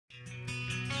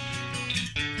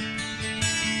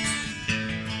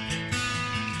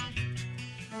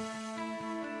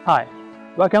Hi,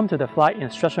 welcome to the flight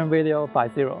instruction video by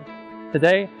XIRO.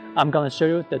 Today, I'm going to show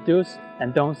you the do's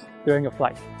and don'ts during your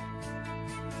flight.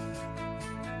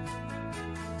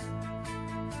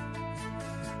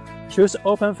 Choose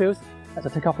open fields as the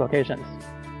takeoff locations.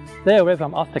 Stay away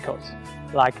from obstacles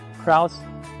like crowds,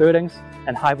 buildings,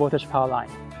 and high voltage power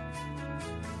lines.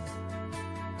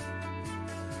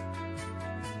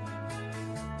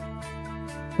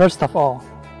 First of all,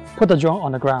 put the drone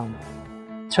on the ground.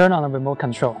 Turn on the remote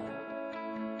control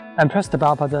and press the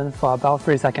power button for about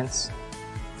 3 seconds.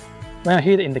 When you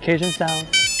hear the indication sound,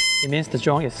 it means the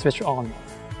drone is switched on.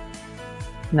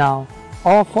 Now,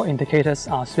 all 4 indicators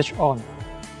are switched on.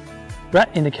 Red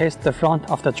indicates the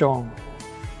front of the drone,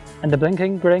 and the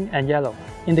blinking green and yellow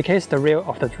indicates the rear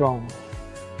of the drone.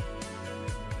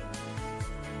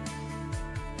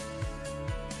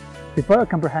 Before you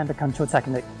comprehend the control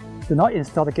technique, do not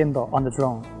install the gimbal on the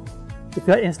drone. If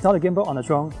you install the gimbal on the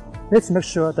drone, please make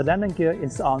sure the landing gear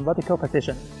is on vertical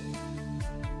position.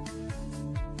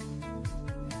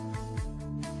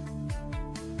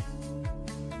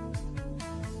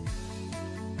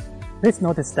 Please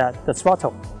notice that the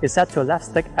throttle is set to left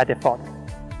stick at default.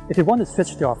 If you want to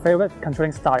switch to your favorite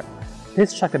controlling style,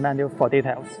 please check the menu for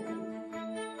details.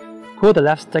 Pull the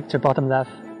left stick to bottom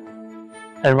left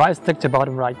and right stick to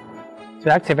bottom right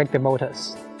to activate the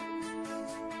motors.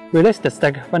 Release the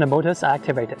stick when the motors are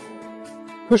activated.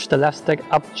 Push the left stick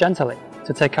up gently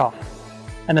to take off,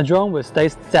 and the drone will stay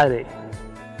steady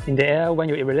in the air when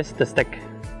you release the stick.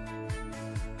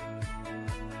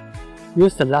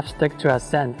 Use the left stick to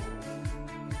ascend,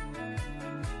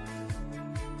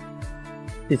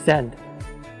 descend,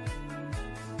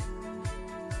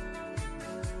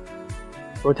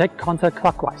 rotate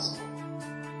counterclockwise,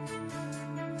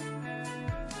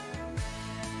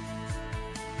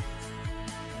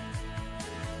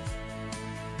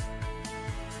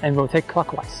 and rotate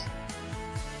clockwise.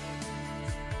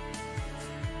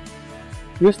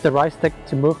 Use the right stick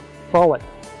to move forward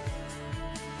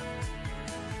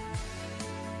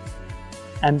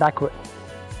and backward.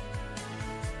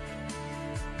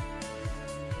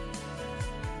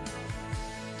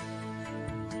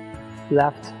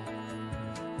 Left,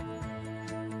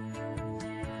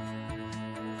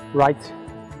 right,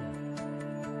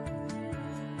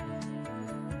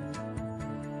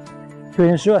 to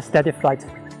ensure a steady flight,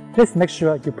 please make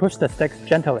sure you push the sticks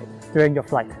gently during your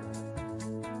flight.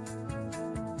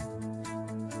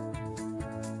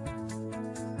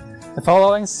 The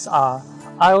following are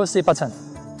IOC button,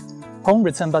 home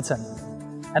return button,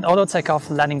 and auto takeoff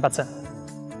landing button.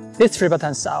 These 3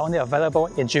 buttons are only available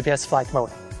in GPS flight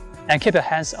mode, and keep your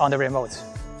hands on the remote.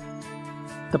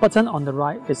 The button on the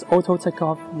right is auto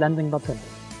takeoff landing button.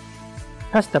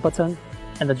 Press the button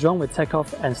and the drone will take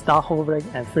off and start hovering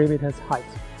at 3 meters height.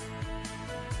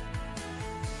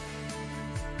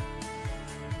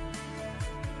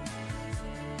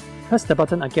 Press the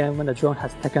button again when the drone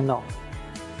has taken off.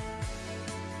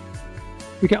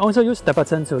 You can also use the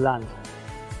button to land.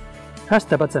 Press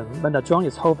the button when the drone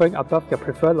is hovering above your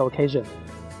preferred location,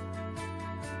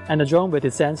 and the drone will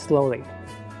descend slowly.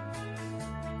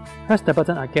 Press the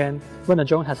button again when the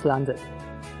drone has landed.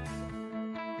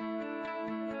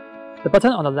 The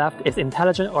button on the left is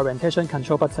Intelligent Orientation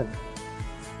Control button.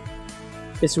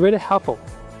 It's really helpful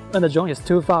when the drone is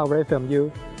too far away from you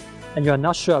and you are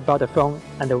not sure about the front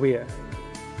and the rear.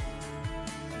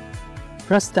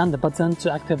 Press down the button to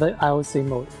activate IOC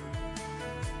mode.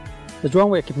 The drone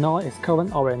will ignore its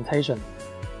current orientation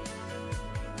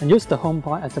and use the home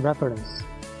point as a reference.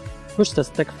 Push the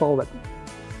stick forward.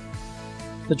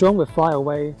 The drone will fly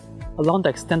away along the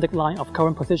extended line of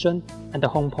current position and the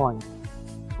home point.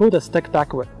 Pull the stick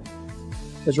backward.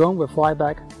 The drone will fly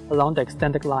back along the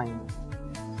extended line.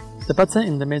 The button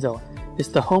in the middle is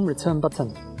the home return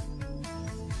button.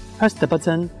 Press the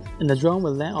button and the drone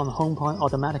will land on home point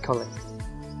automatically.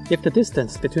 If the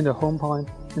distance between the home point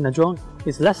and the drone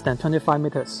is less than 25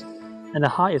 meters and the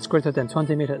height is greater than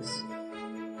 20 meters,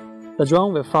 the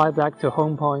drone will fly back to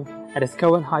home point at its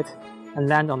current height and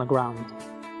land on the ground.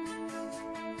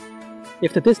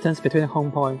 If the distance between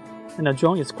home point and the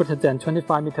drone is greater than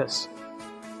 25 meters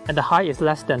and the height is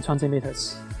less than 20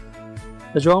 meters,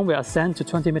 the drone will ascend to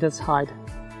 20 meters height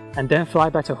and then fly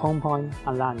back to home point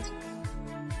and land.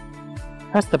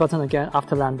 Press the button again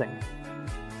after landing.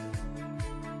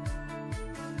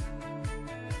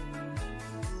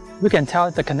 We can tell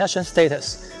the connection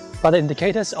status by the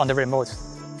indicators on the remote.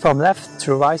 From left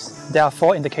to right, there are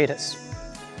 4 indicators.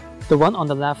 The one on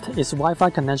the left is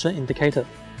Wi-Fi connection indicator.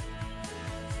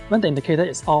 When the indicator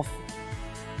is off,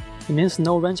 it means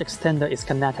no range extender is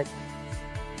connected.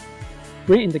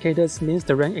 Green indicators means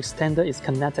the range extender is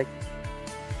connected.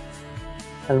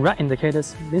 and red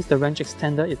indicators means the range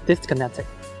extender is disconnected.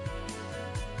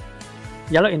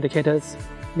 Yellow indicators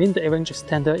mean the range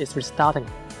extender is restarting.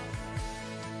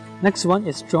 Next one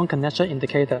is drone connection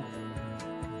indicator.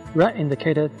 Red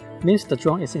indicator means the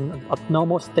drone is in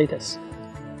abnormal status.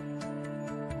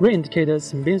 Green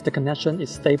indicators means the connection is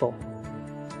stable.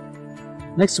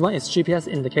 Next one is GPS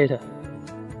indicator.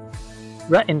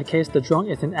 Red indicates the drone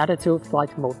is in attitude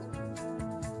flight mode.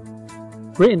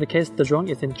 Green indicates the drone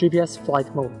is in GPS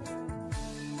flight mode.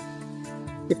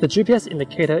 If the GPS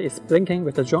indicator is blinking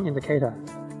with the drone indicator,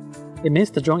 it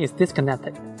means the drone is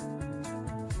disconnected.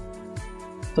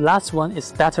 The last one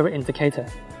is battery indicator.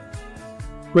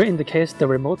 Green indicates the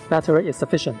remote battery is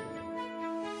sufficient,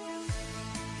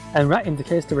 and red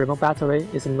indicates the remote battery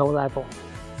is in low level.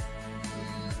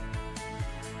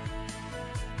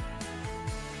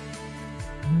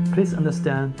 Please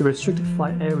understand the restricted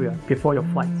flight area before your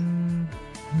flight.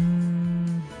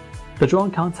 The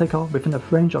drone can't take off within a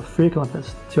range of 3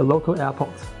 km to a local airport,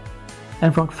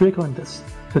 and from 3 km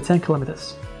to 10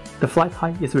 km, the flight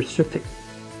height is restricted.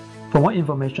 For more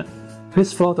information,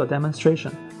 please follow the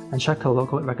demonstration and check the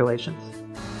local regulations.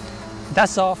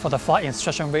 That's all for the flight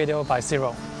instruction video by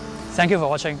XIRO. Thank you for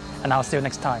watching, and I'll see you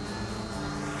next time.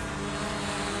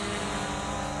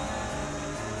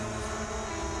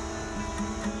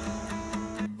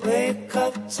 Wake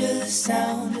up to the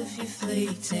sound of your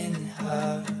fleeting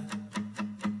heart.